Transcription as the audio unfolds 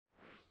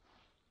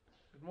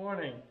Good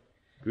morning.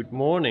 Good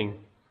morning.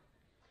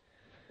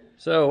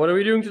 So, what are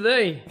we doing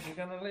today? We're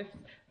gonna lift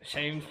the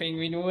same thing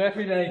we do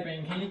every day,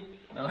 Pinky.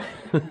 No.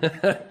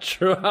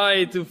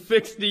 Try to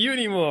fix the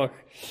Unimog.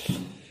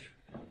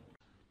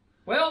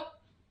 Well,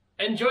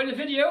 enjoy the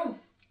video.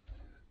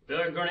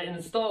 We're gonna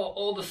install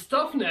all the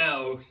stuff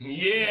now.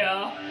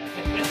 Yeah!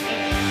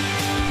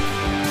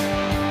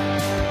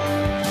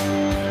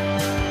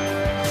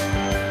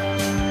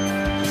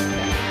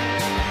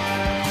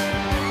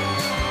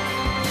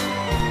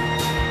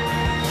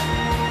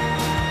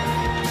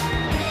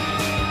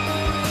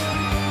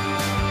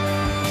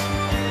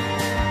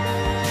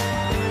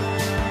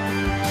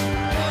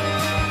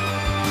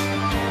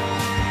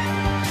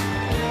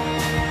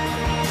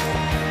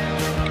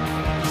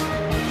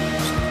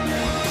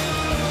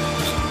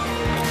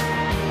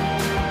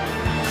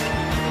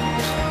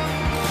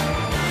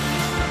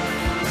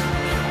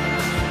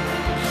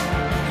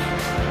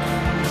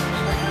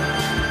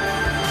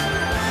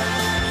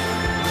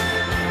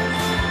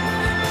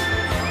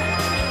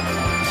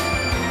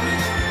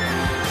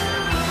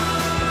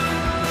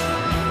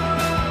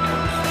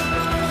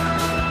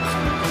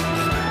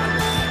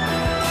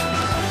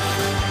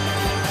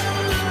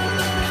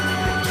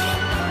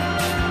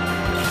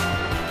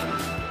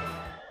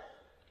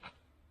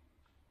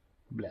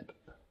 Blab.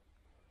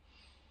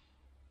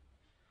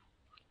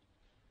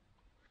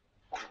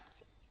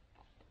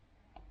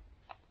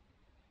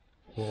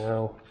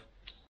 Now,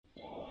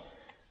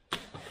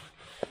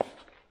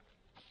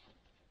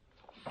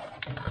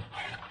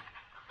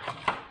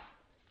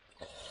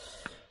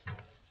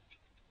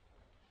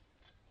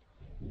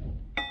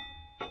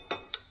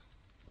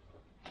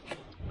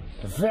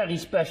 a very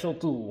special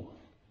tool.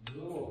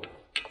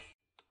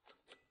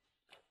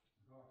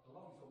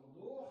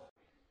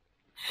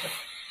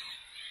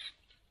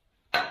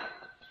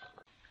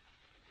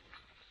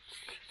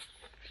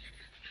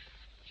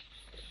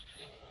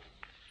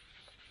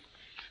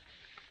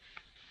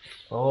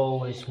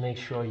 Always make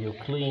sure you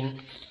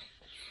clean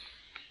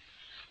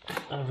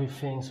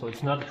everything so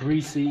it's not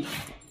greasy,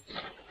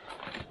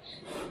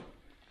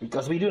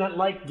 because we do not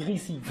like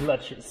greasy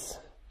clutches.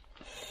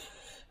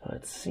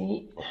 Let's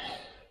see,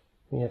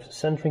 we have the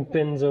centering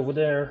pins over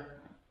there.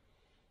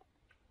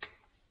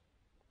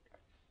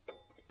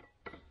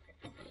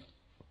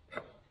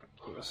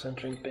 A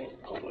centering pin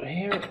over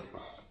here.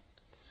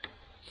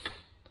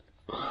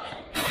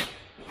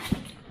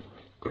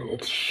 And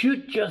it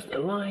should just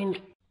align.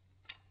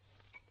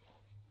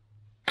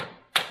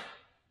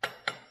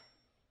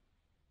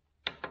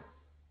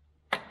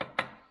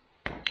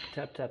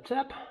 Tap, tap,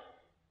 tap.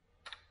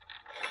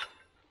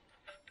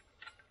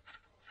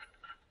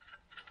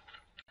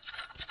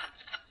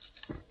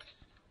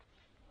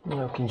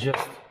 Now we can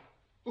just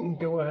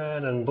go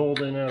ahead and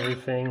bolt in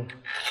everything.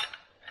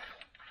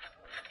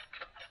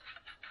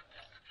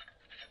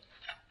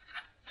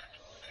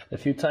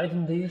 If you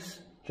tighten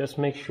these, just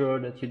make sure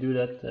that you do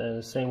that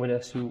the same way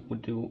as you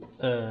would do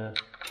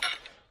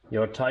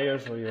your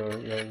tires or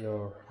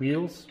your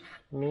wheels.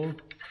 I mean,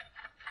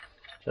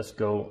 just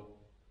go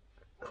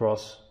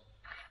across.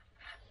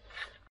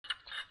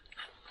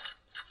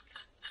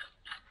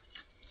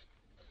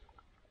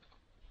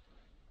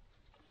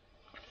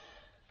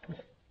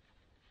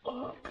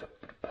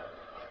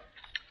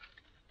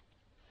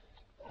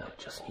 Now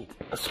just need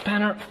a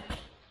spanner.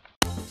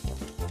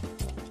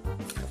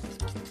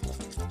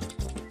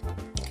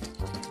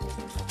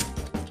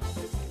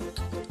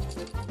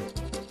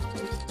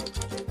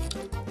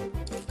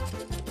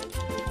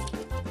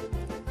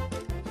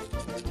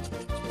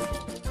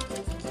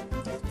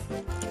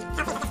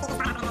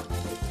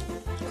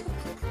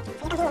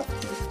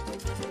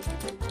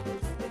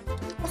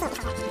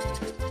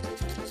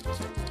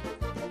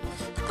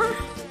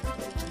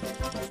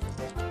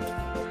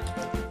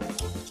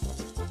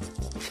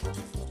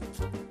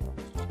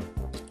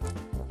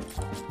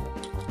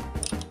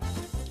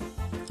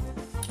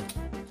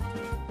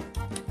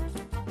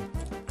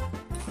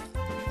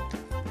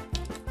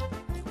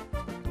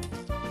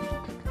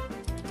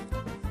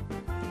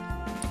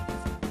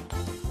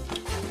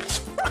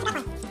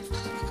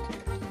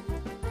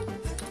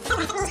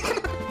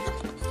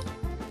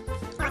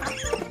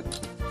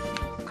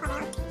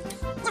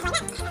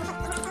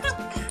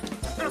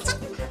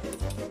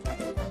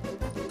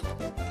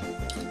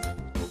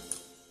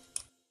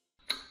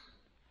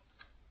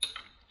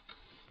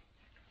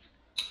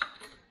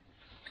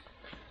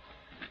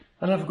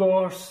 And of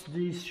course,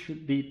 these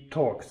should be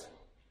torqued.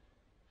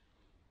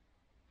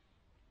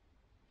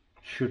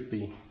 Should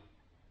be.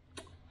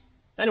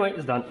 Anyway,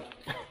 it's done.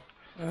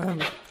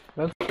 Don't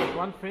forget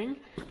one thing.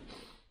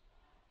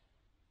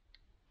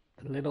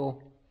 The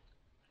little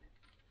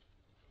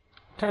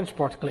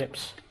transport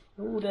clips.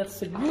 Oh,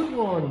 that's a good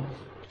one.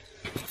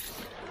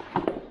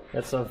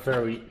 That's a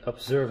very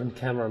observant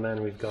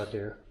cameraman we've got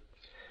here.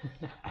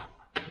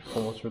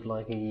 Almost look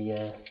like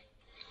a...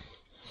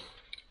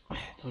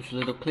 Those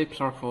little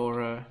clips are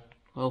for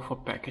well, for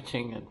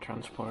packaging and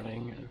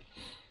transporting.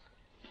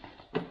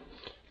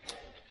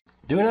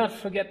 Do not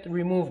forget to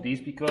remove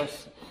these,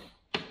 because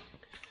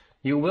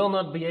you will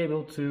not be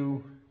able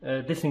to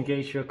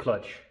disengage your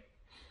clutch,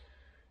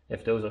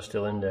 if those are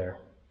still in there.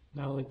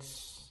 No,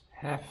 it's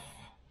half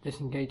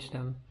disengaged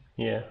then,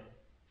 Yeah,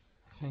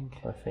 I think.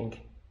 I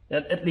think.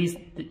 At least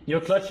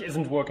your clutch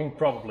isn't working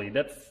properly.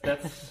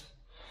 That's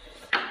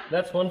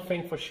one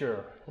thing for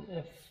sure.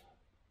 If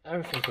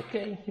everything's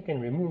okay, you can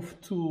remove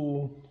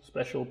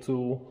special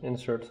tool,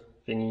 insert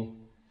thingy.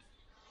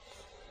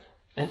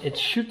 And it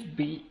should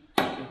be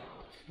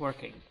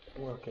Working.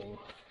 working.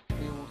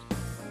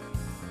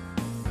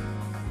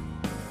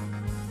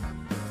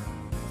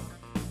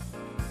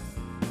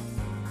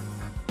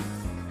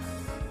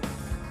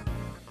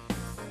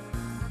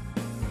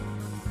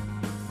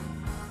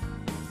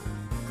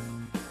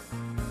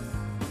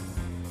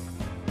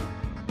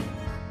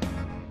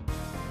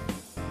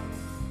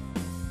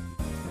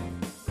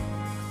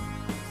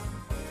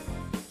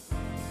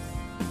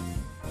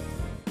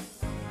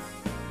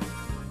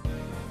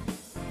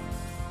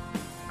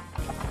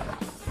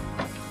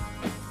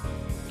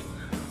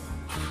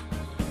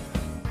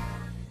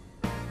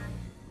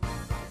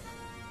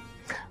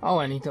 Oh,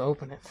 I need to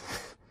open it.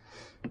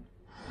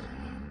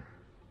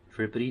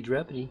 Drippity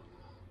drappity.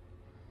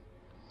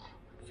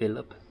 Fill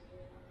up.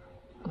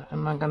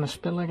 Am I gonna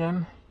spill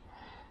again?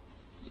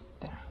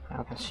 There, now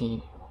I can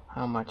see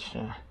how much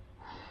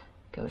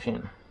goes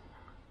in.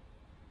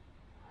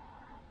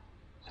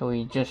 So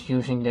we're just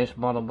using this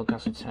bottle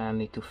because it's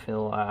handy to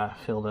fill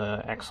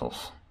the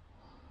axles.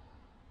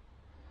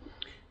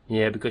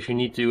 Yeah, because you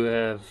need to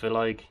have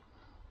like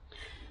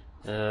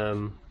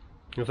a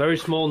very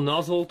small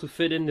nozzle to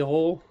fit in the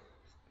hole,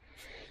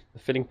 the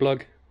fitting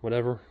plug,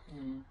 whatever.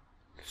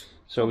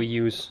 So we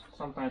use.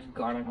 Sometimes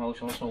garden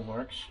hose also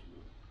works,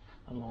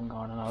 a long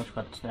garden hose,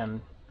 but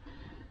then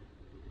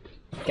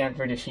you can't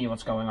really see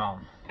what's going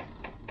on.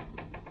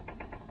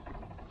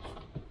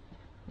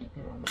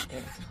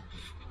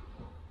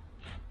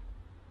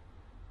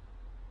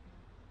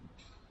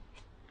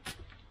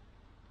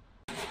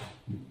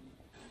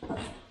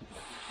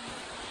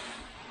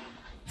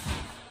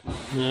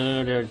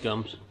 There it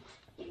comes.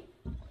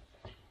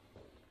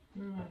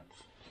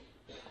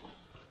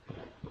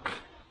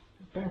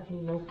 Apparently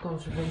no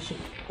conservation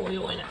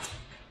oil in it.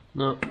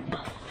 No.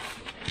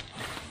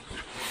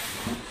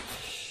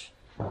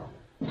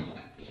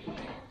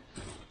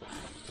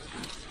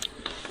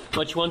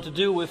 What you want to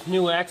do with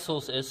new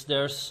axles is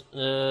there's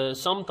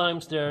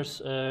sometimes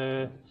there's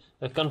a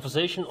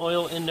conversation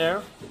oil in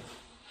there,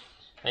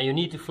 and you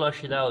need to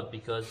flush it out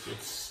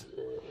because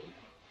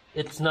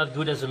it's not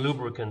good as a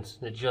lubricant.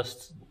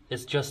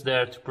 It's just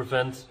there to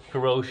prevent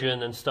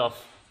corrosion and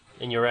stuff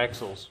in your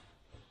axles.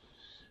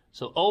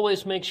 So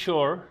always make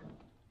sure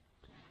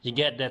you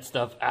get that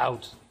stuff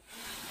out.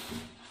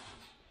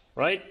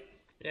 Right?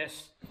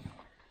 Yes.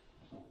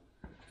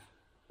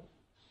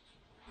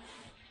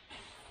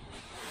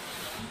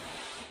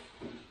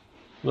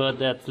 But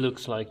that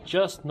looks like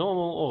just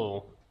normal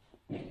oil.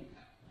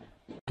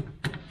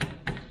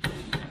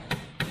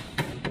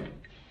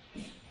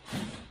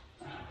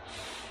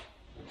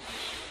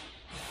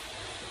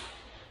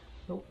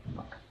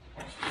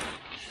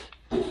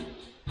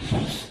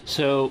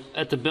 So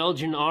at the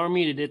Belgian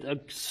army they did a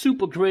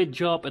super great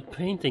job at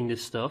painting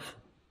this stuff.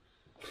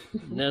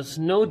 There's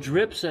no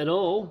drips at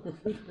all.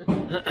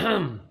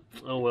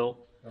 Oh well.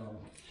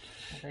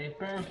 They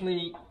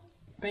apparently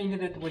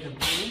painted it with a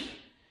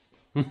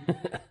blue.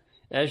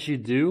 As you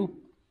do.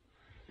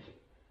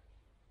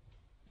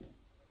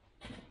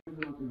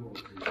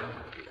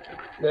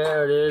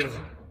 There it is.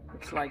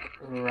 It's like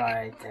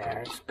right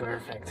there, it's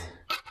perfect.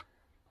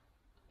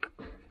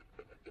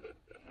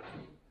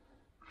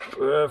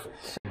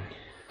 Perfect.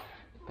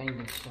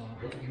 Painted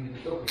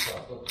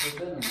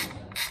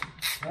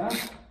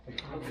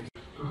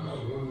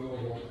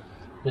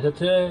Is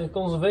that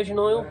conservation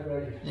oil?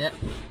 Yeah.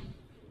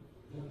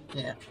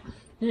 Yeah.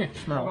 Here,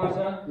 smell.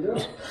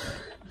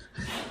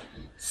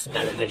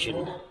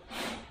 Smell-o-vision.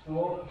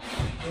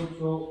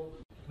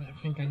 I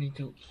think I need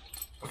to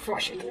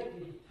flush it.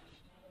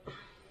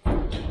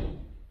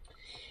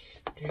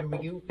 There we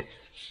go.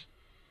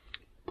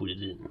 Put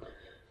it in.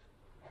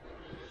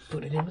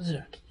 Put it in the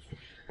zak.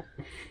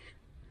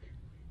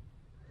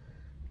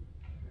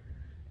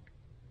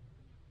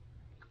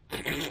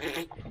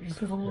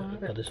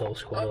 Dat is al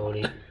schoon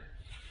olie.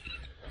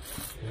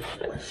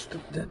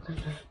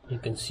 You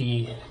can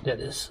see that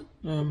is.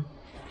 Where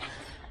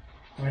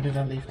did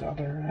I leave the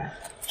other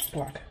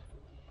plug?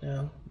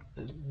 No,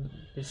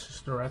 this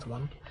is the red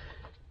one.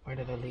 Where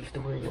did I leave the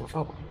green one?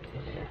 Oh,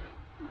 in there.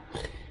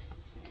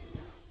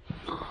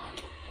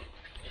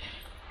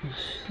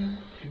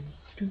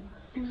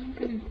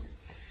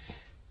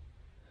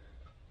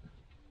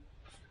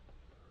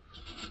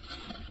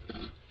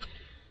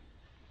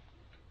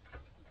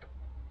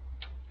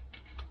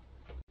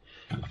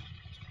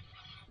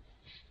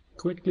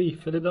 Quickly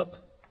fill it up.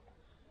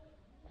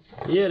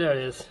 Yeah, there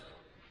it is.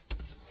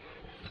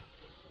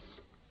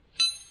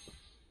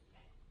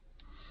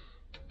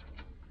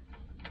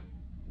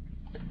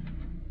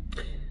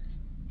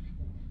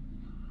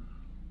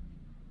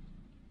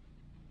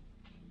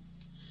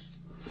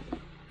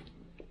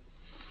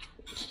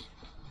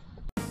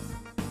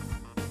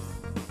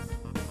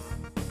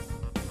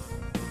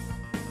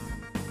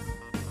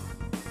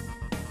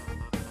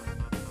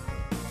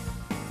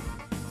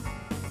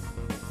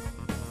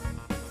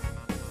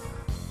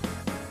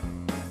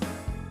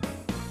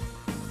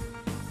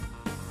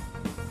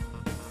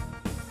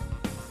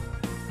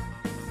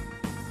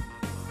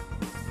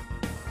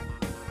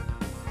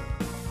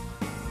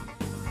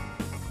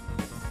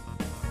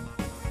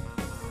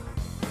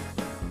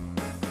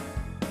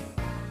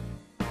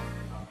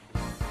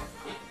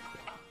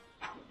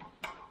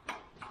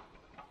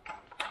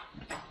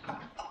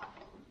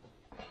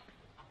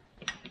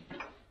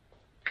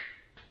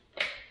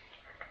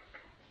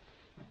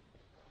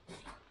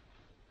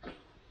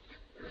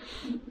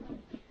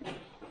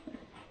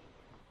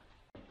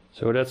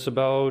 So that's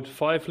about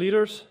 5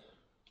 liters.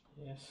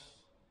 Yes.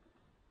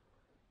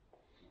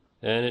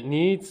 And it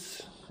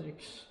needs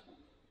 6.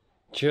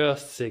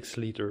 just 6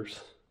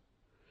 liters.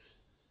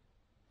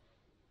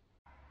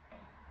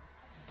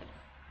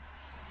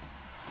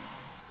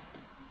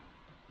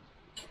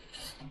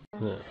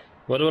 Yeah.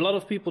 What a lot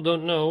of people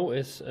don't know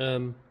is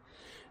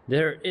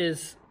there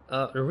is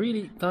a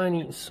really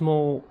tiny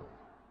small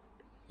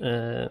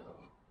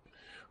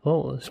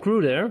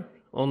screw there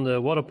on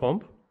the water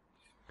pump.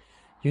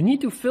 You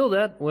need to fill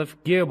that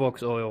with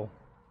gearbox oil.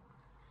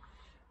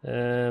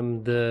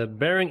 The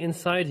bearing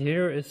inside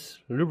here is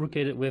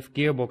lubricated with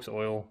gearbox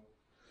oil.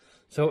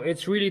 So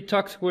it's really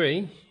tucked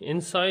away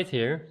inside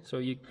here, so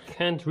you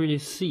can't really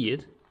see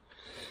it.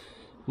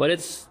 But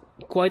it's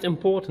quite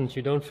important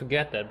you don't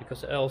forget that,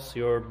 because else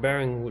your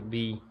bearing would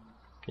be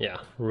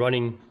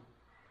running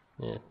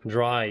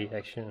dry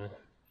actually.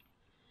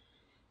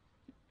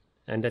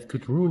 And that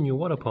could ruin your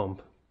water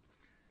pump.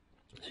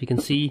 So you can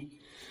see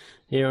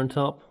here on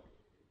top,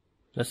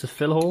 that's the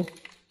fill hole.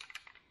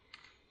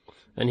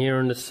 And here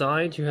on the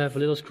side you have a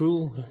little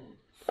screw.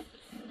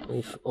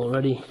 We've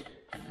already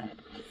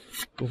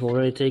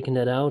taken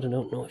that out. I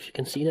don't know if you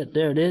can see that.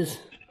 There it is.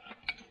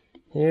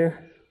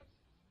 Here.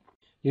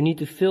 You need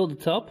to fill the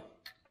top.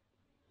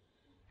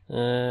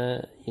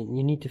 You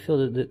need to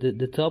fill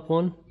the top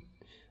one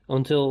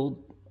until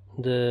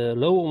the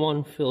lower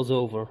one spills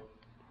over.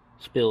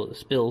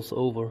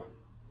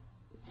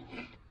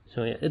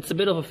 So yeah, it's a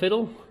bit of a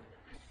fiddle.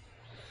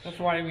 That's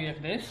why we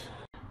have this.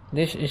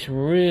 This is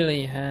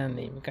really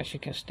handy because you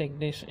can stick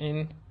this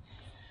in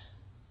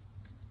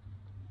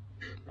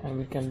and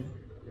we can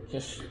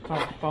just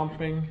start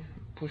pumping,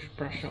 push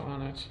pressure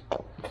on it.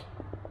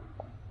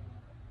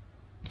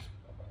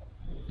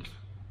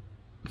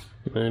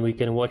 And we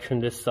can watch on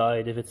this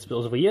side if it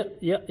spills over. Yeah.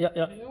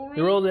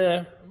 You're all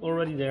there,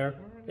 already there.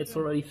 It's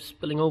already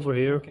spilling over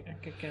here. I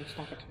can't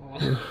stop it.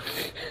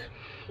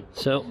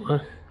 So,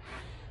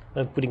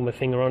 I'm putting my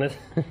finger on it.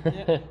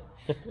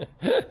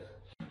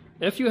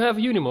 If you have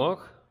Unimog,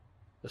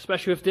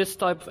 especially with this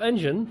type of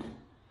engine,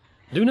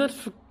 do not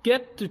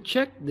forget to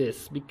check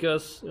this,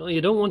 because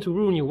you don't want to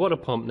ruin your water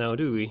pump now,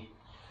 do we?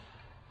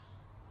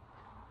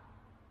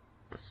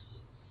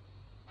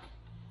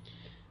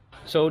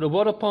 So the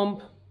water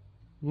pump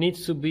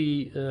needs to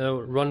be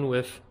run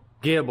with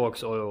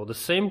gearbox oil, the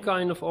same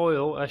kind of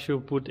oil as you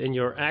put in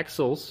your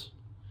axles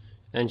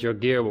and your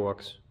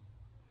gearbox.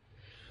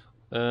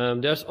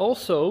 There's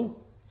also,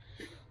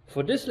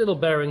 for this little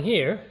bearing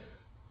here,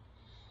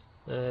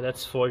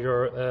 that's for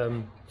your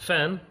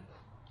fan,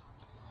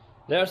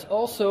 there's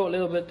also a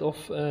little bit of,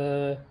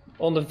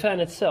 on the fan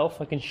itself,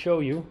 I can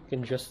show you, you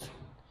can just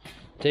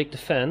take the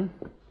fan.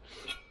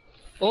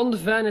 On the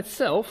fan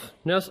itself,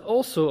 there's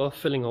also a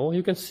filling hole,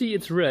 you can see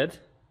it's red.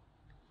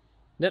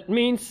 That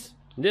means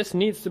this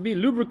needs to be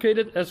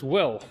lubricated as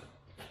well.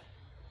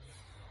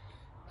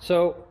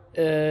 So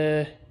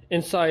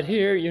inside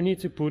here you need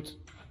to put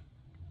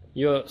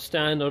your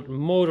standard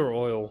motor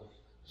oil.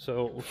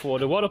 So for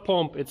the water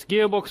pump it's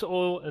gearbox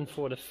oil, and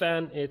for the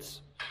fan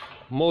it's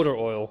motor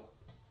oil.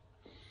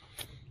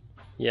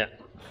 Yeah,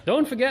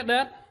 don't forget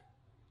that.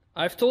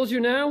 I've told you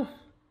now,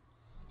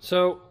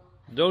 so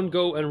don't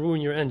go and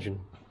ruin your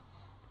engine.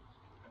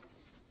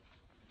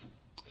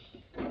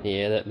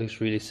 Yeah, that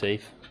looks really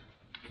safe.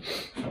 It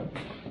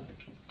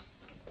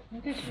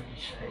is really safe.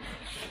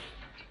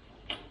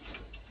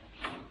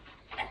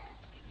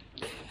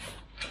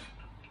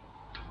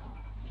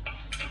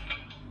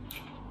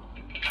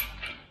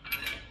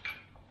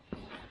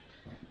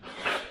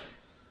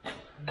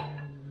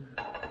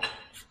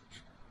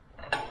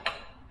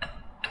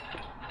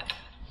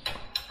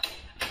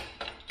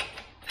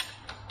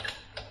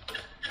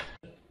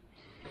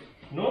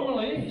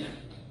 Normally,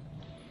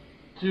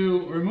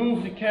 to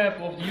remove the cap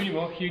of the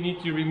Unimog, you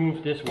need to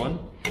remove this one,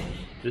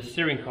 the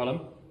steering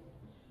column,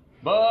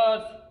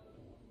 but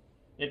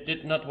it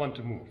did not want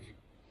to move.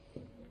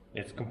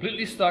 It's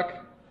completely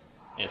stuck,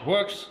 it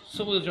works,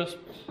 so we'll just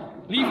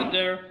leave it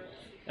there,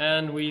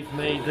 and we've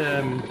made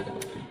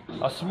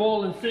a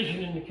small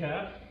incision in the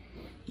cab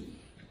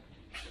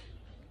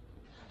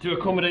to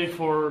accommodate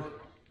for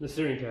the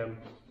steering cam.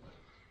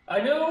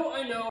 I know,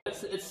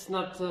 it's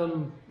not,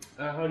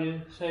 how do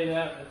you say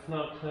that? It's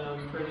not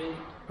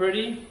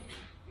pretty,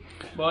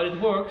 but it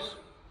works.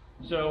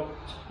 So,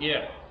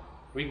 yeah,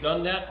 we've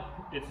done that,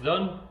 it's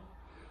done.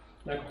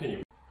 Now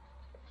continue.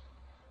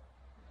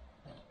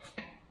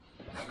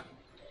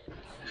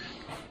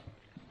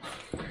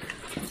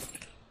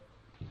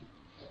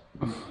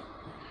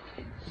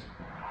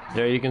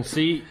 There you can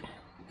see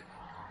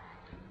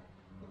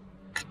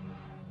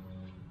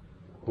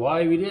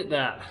why we did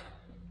that.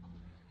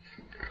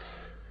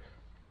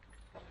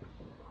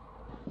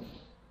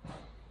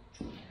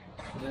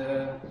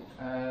 The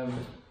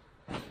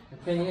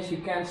thing is, you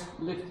can't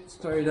lift it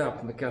straight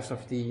up because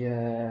of the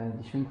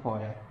swing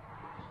foiler.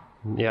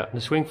 Yeah,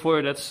 the swing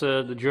foiler, that's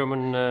the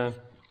German Word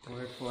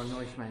for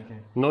noisemaker.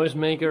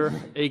 noisemaker,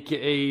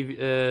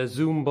 aka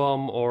zoom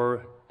bomb,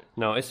 or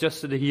no, it's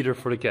just the heater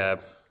for the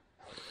cab.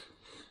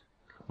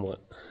 What?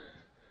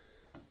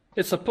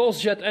 It's a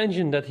pulse jet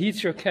engine that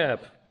heats your cab.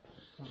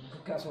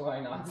 Because why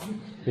not?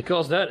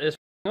 Because that is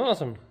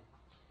awesome.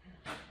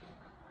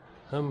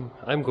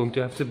 I'm going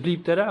to have to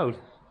bleep that out.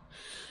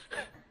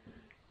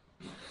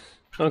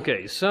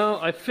 Okay, so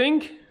I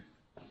think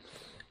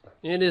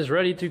it is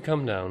ready to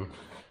come down.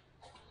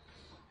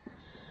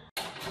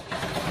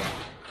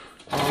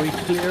 Are we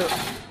clear?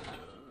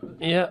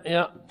 Yeah,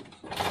 yeah.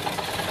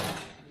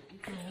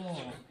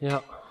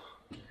 Yeah.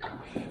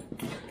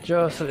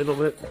 Just a little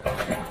bit.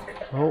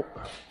 Oh.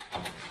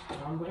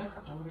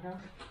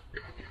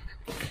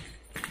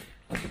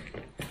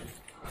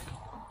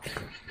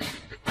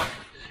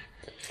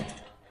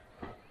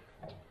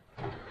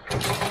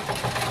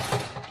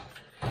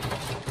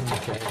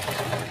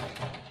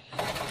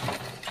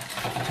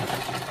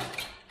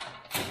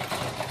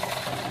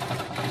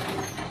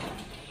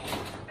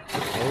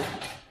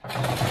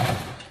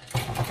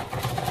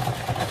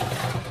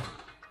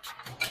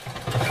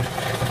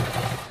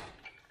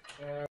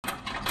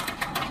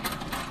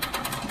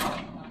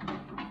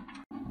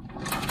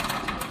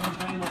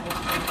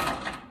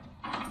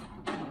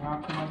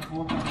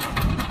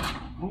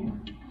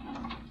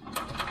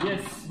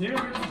 Yes, here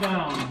it's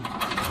down.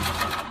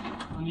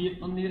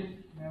 On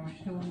the Yeah, we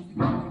still need to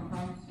go in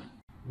front.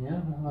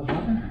 Ja, nog wat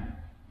water?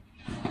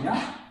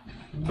 Ja?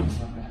 Nog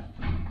water.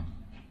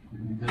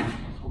 Nu de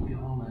op je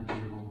handen uit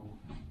je rol.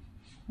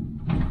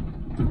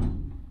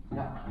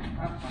 Ja,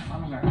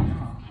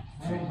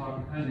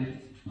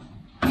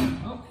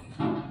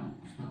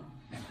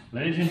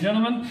 ladies and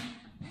gentlemen,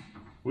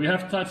 we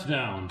have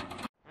touchdown.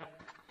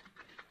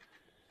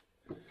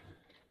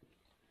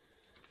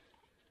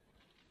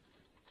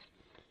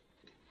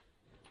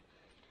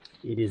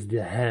 It is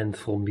the hand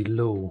from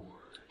below.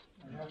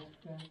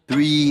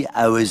 3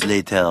 hours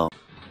later.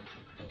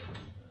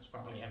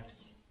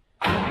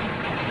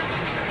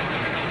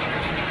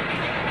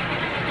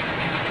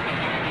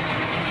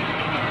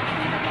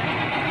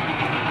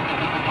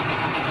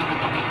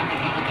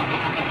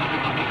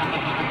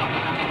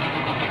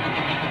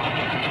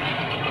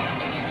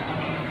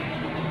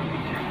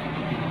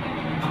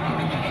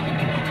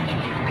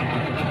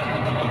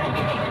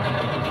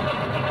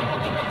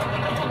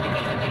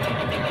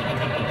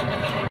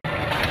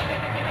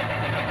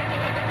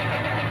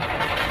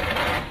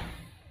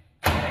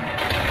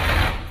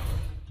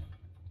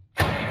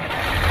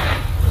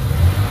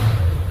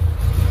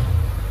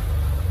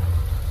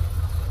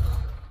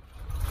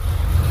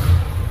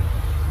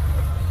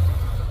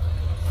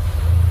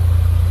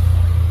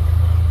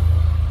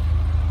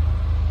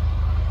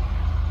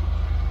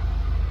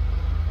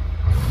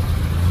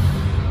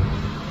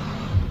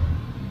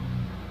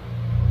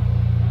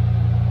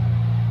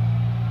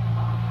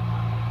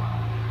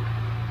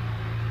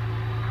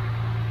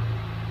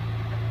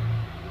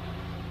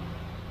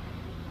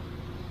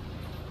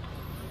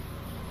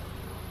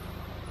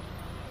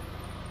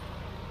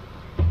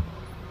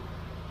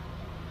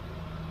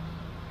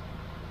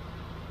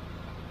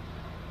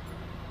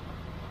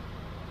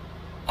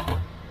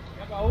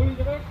 Olie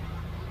druk.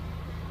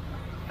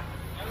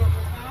 En nog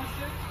wat naast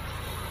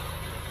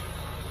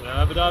Ja, we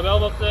hebben daar wel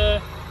wat.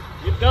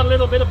 You've got a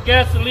little bit of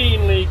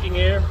gasoline leaking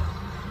here.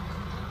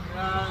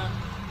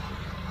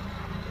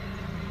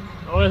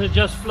 Or is it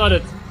just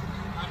flooded? I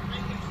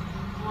think it's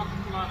not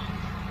flooded.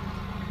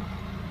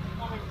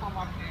 Coming from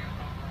up here.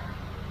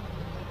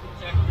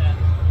 Let's check that.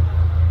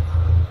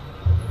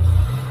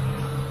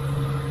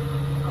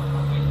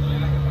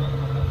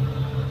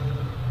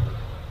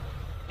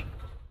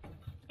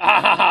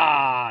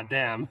 Ah,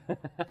 damn.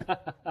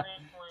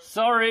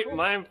 Sorry,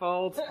 my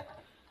fault.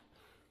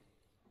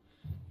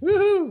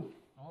 Woohoo!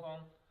 Hold on.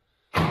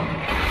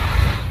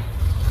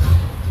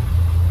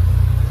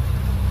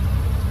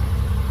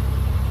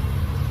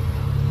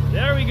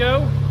 There we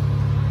go.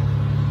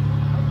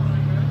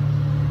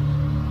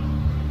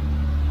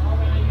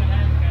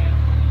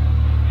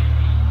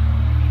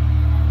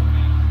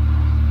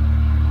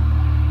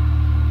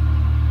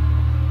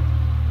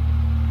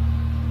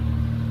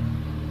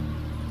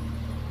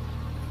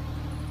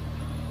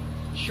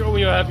 Show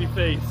me your happy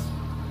face.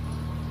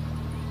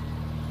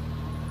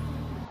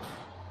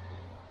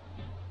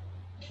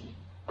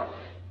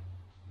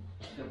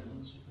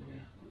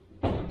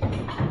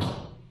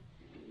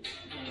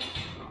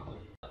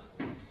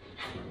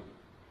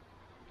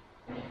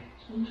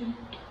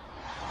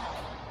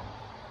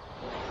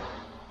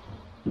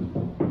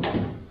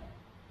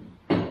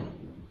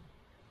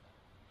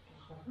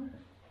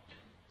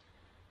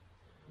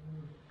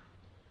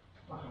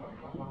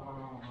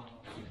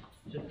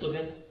 Zit toch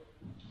in?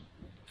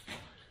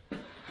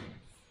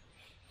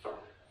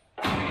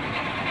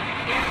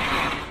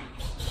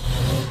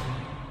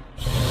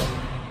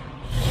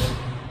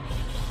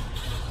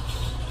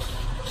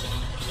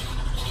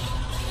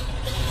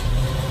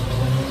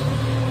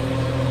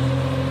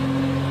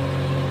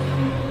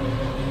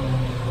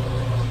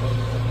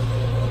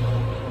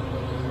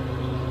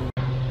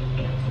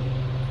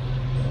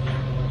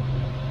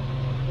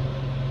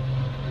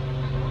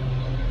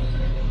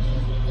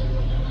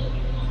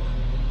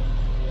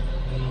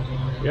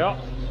 Ja,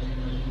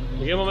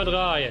 begin maar met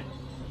draaien.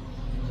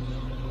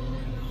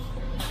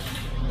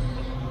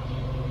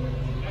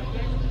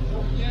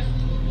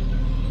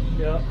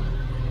 Yeah.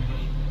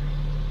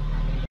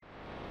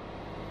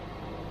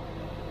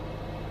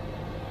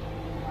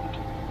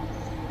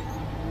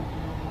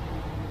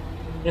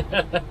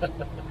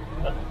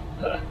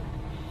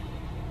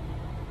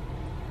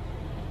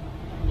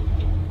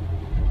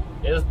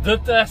 It's the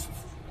test.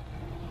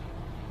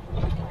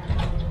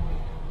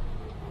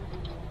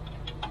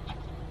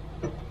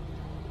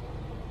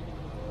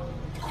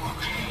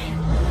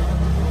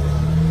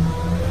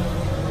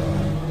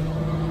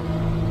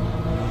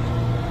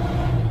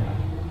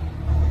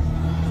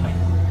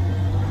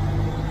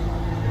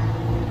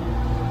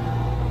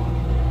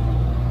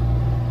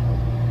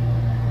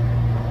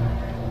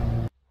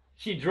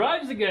 She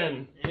drives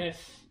again. Yes.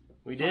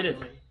 We did it.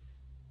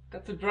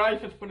 Got to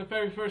drive it for the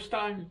very first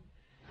time.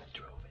 I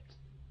drove it.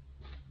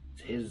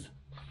 It's his.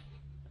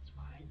 It's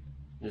mine.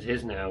 It's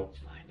his now.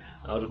 It's mine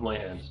now. Out of my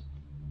hands.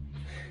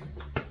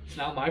 It's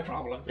now my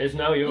problem. It's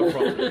now your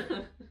problem.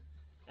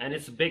 And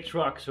it's a big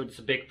truck, so it's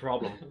a big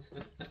problem.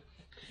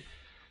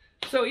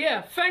 So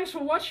yeah, thanks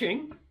for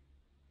watching.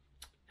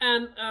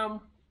 And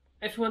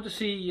if you want to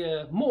see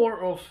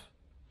more of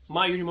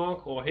my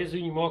Unimog or his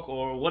Unimog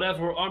or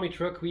whatever army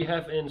truck we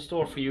have in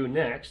store for you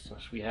next,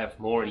 as we have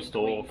more in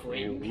store for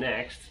you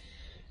next,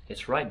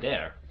 it's right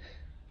there.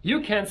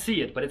 You can't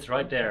see it, but it's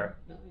right there.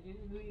 No,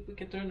 we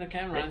can turn the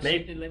camera and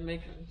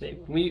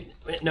Maybe-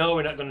 No,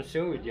 we're not going to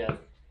show it yet.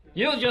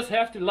 You'll just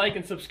have to like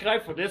and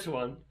subscribe for this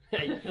one.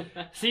 Hey,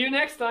 see you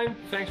next time.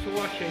 Thanks for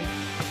watching.